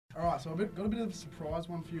All right, so got a bit of a surprise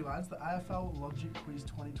one for you lads. The AFL Logic Quiz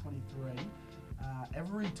 2023.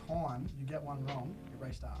 Every time you get one wrong, it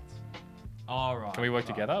restarts. All right. Can we work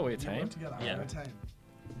together? We're a team. Work together. Yeah. We're a team.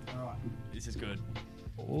 All right. This is good.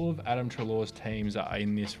 All of Adam Treloar's teams are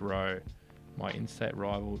in this row. My in-state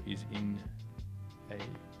rival is in a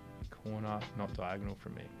corner, not diagonal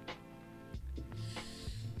from me.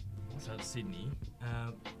 So it's Sydney.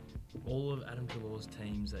 All of Adam Treloar's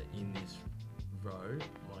teams are in this row.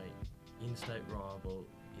 My in-state rival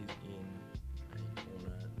is in a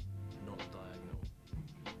corner, not diagonal.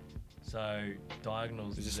 So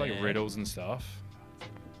diagonals. It's just there. like riddles and stuff. I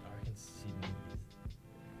reckon Sydney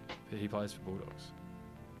is. He plays for Bulldogs.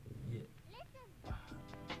 Yeah.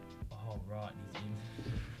 Oh right, he's in.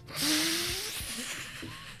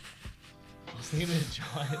 I was thinking of the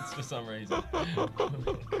Giants for some reason.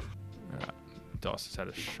 Alright, Doss has had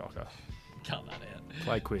a shocker. Cut that out.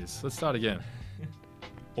 Play quiz. Let's start again.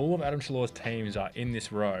 All of Adam Treloar's teams are in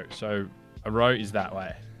this row. So a row is that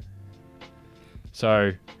way.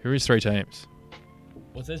 So who is 3 teams?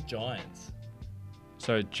 Well, it says Giants.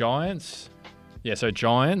 So Giants. Yeah, so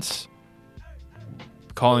Giants,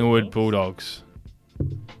 Collingwood, Bulldogs. So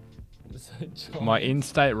Giants. My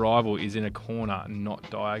in-state rival is in a corner, not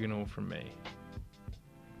diagonal from me.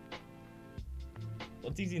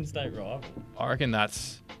 What's his in-state rival? I reckon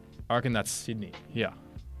that's Sydney. Yeah.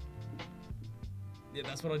 Yeah,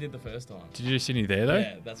 that's what I did the first time. Did you do Sydney there though?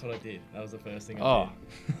 Yeah, that's what I did. That was the first thing I Oh.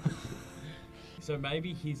 did. So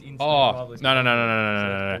maybe his in-state Oh. rival is... No.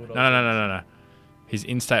 His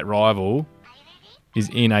in-state rival is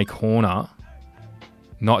in a corner,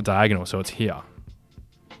 not diagonal, so it's here.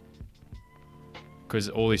 Because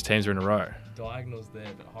all these teams are in a row. Diagonal's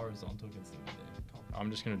there, but horizontal can still be there. I'm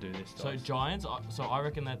just going to do this. So Doss. Giants, so I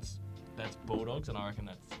reckon that's Bulldogs, and I reckon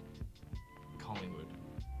that's Collingwood.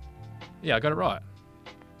 Yeah, I got it right.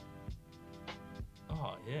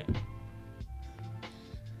 Oh, yeah.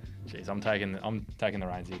 Jeez, I'm taking the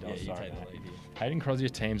reins here, Doss. Yeah, you Sorry, take the mate. lead here. Hayden Crosby's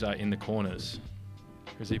teams are in the corners.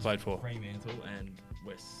 Who's he played for? Fremantle and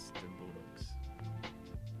Western Bulldogs.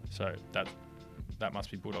 So that must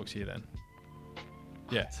be Bulldogs here then.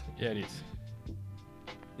 Yeah, yeah, it is.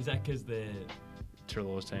 Is that because they're...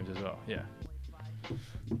 Treloar's teams as well. Yeah. So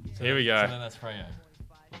Here we go. So then that's Freo.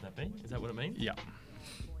 Would that be? Is that what it means? Yeah.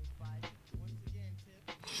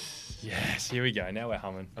 Yes, here we go. Now we're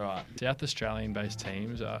humming. All right. South Australian-based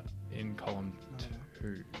teams are in column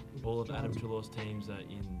 2. All of Adam Treloar's teams are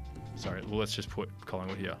in... Sorry, well, let's just put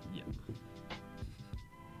Collingwood here. Yeah.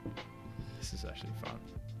 This is actually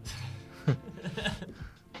fun.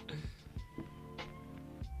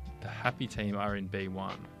 The happy team are in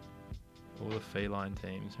B1. All the feline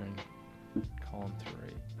teams are in column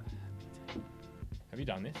 3. Have you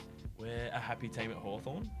done this? We're a happy team at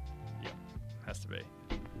Hawthorn. Yeah, has to be.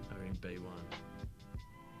 Are in B1.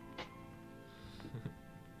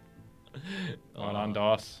 Well done,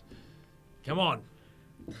 Doss. Come on.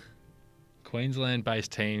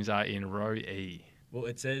 Queensland-based teams are in row E. Well,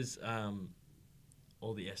 it says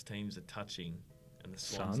all the S teams are touching, and the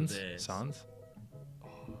Swans are there. Suns. Oh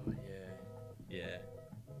yeah.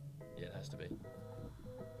 Yeah, it has to be.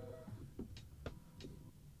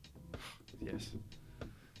 Yes.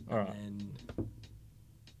 All right. And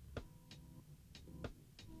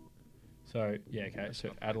So, yeah, okay. So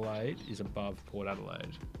Adelaide is above Port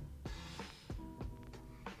Adelaide.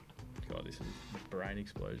 God, this is brain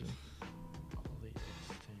explosion. all the S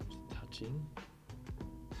teams are touching.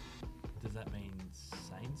 Does that mean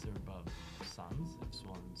Saints are above Suns if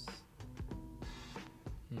Swans?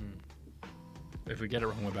 If we get it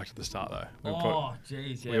wrong, we're back to the start, though. Oh,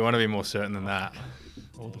 jeez, yeah. We want to be more certain than that.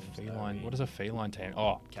 All the Teams feline. are What is a feline team?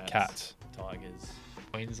 Oh, cats. Tigers.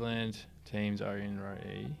 Queensland teams are in row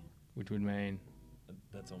E, which would mean.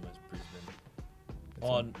 That's almost Brisbane. It's Oh,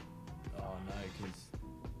 on- no, because...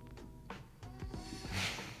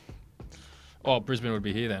 Oh, Brisbane would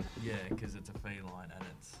be here then. Yeah, because it's a feline and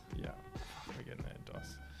it's... Yeah. We're getting there,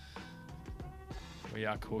 Doss. We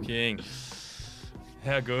are cooking.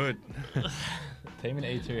 How good. Team in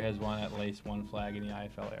E2 has won at least one flag in the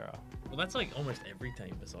AFL era. Well, that's like almost every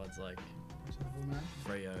team besides like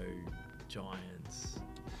Freo, Giants,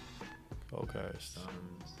 Gold Coast.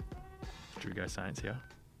 Suns. Should we go Saints here?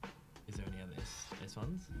 Is there any other S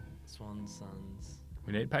ones? Swans, Suns.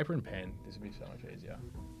 We need paper and pen. This would be so much easier.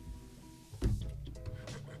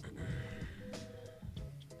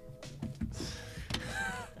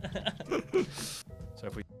 So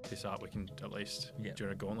if we pick this up, we can at least Yeah. do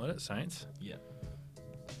a gauntlet at Saints. Yeah.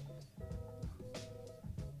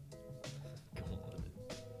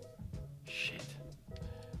 Shit.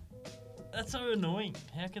 That's so annoying.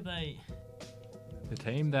 How could they... The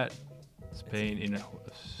team that's been in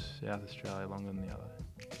South Australia longer than the other.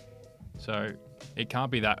 So it can't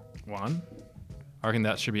be that one. I reckon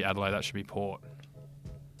that should be Adelaide. That should be Port.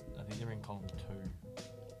 I think they're in column 2.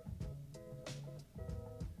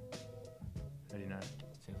 How do you know?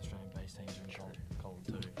 South Australian base teams are in column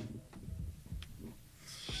 2.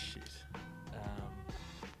 Shit.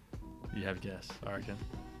 You have a guess, I reckon.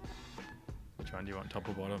 Which one do you want, top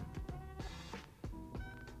or bottom?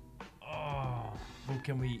 Oh, well,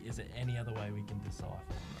 is there any other way we can decipher?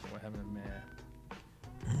 We're having a mare.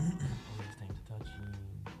 All these teams are touching.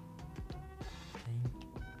 Team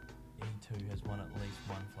E2 has won at least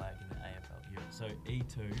one flag in the AFL Europe. So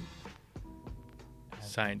E2.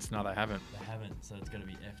 Saints, no, they haven't. They haven't, so it's going to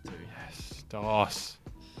be F2. Yes, DOS.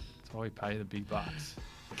 That's why we pay the big bucks.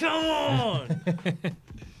 Come on!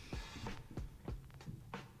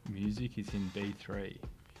 Music is in B3. Music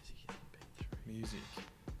is in B3. Music.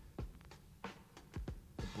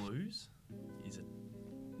 The blues is a...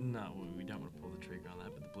 No, we don't want to pull the trigger on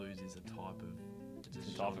that, but the blues is a type of... It's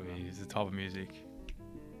a type of music. It's a type of music.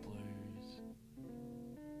 Blues.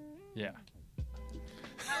 Yeah.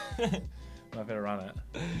 I better run it.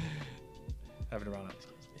 Have to run it.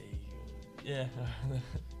 Yeah.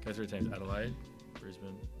 Go through teams: Adelaide,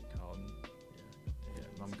 Brisbane, Carlton. Yeah,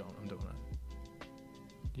 I'm going. I'm doing it.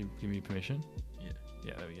 You give me permission? Yeah.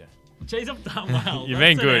 Yeah, there we go. Jeez, I've done well. You've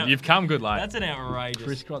been good. You've come good, late. That's an outrageous.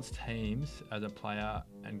 Chris Scott's teams as a player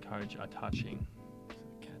and coach are touching. So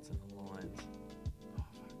the Cats and the Lions. Oh,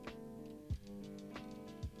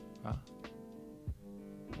 Huh? fuck.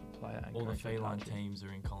 The player and All the coach are feline touching. teams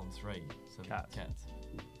are in column 3. So Cats. The Cats.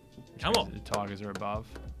 Which Come means on. The Tigers are above.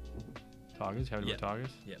 Tigers? How do you Yep. put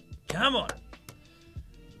Tigers? Yep. Come on.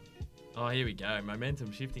 Oh, here we go.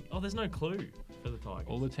 Momentum shifting. Oh, there's no clue for the Tigers.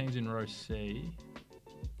 All the teams in row C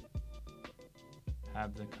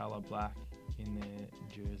have the colour black in their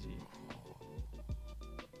jersey.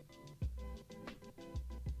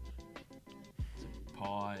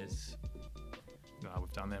 Pies. No,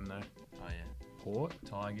 we've done them though. Oh, yeah. Port?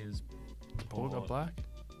 Tigers. Port got black?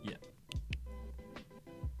 Yeah.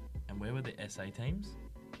 And where were the SA teams?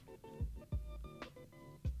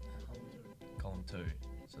 Column 2.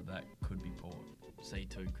 So that could be Port.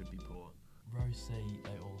 C2 could be Port. Row C,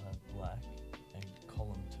 they all have black. And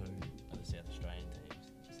column 2 are the South Australian teams.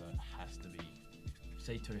 So it has to be...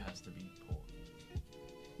 C2 has to be Port.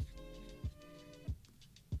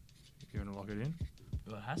 You want to lock it in?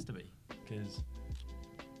 Well, it has to be. Because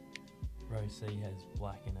row C has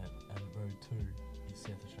black in it and row 2 is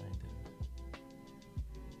South Australian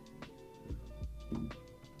teams.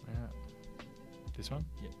 Yeah. This one?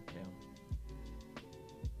 Yep, down.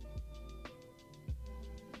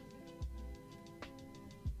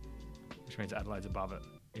 Which means Adelaide's above it.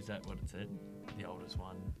 Is that what it said? The oldest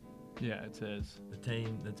one. Yeah, it says. The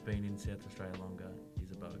team that's been in South Australia longer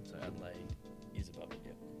is above it, so Adelaide is above it,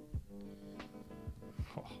 yep.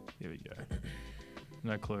 Oh, here we go.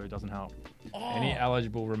 No clue, doesn't help. Oh! Any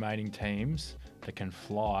eligible remaining teams that can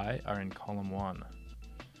fly are in column 1.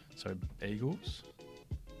 So Eagles.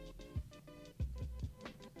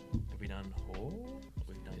 Have we done Hawk?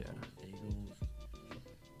 We've done Yeah. Eagles.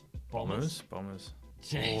 Bombers.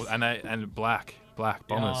 Jeez. Oh, and black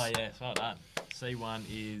Bombers. Oh, yes, well done. C1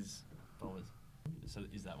 is Bombers. So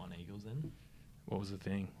is that one Eagles then? What was the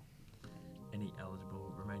thing? Any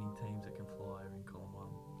eligible remaining teams that can fly are in column 1.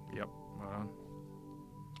 Yep. Right on.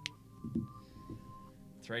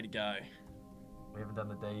 3 to go. We haven't done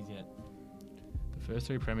the D's yet. The first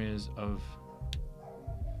 3 premiers of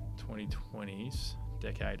 2020's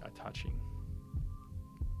decade are touching.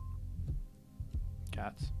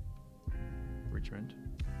 Cats. Richmond.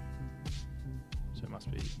 So it must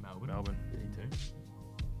be Melbourne. D2.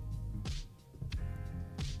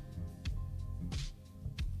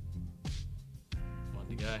 One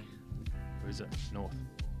to go. Who is it? North.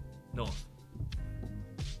 North.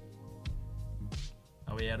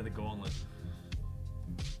 Are we out of the gauntlet?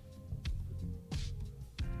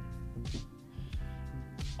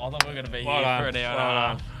 I thought we were going to be Well here done. for an hour and a Well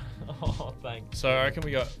half. Oh, thanks. So I reckon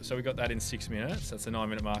we got that in 6 minutes. That's the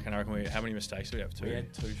 9-minute mark, and I reckon how many mistakes do we have? 2. We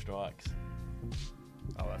had 2 strikes.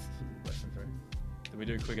 Oh, that's less than 3. Did we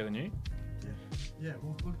do quicker than you? Yeah,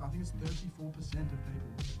 well, look, I think it's 34% of people.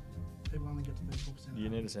 People only get to 34%. You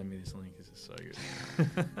need to send me this link because it's so good.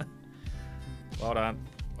 Well done.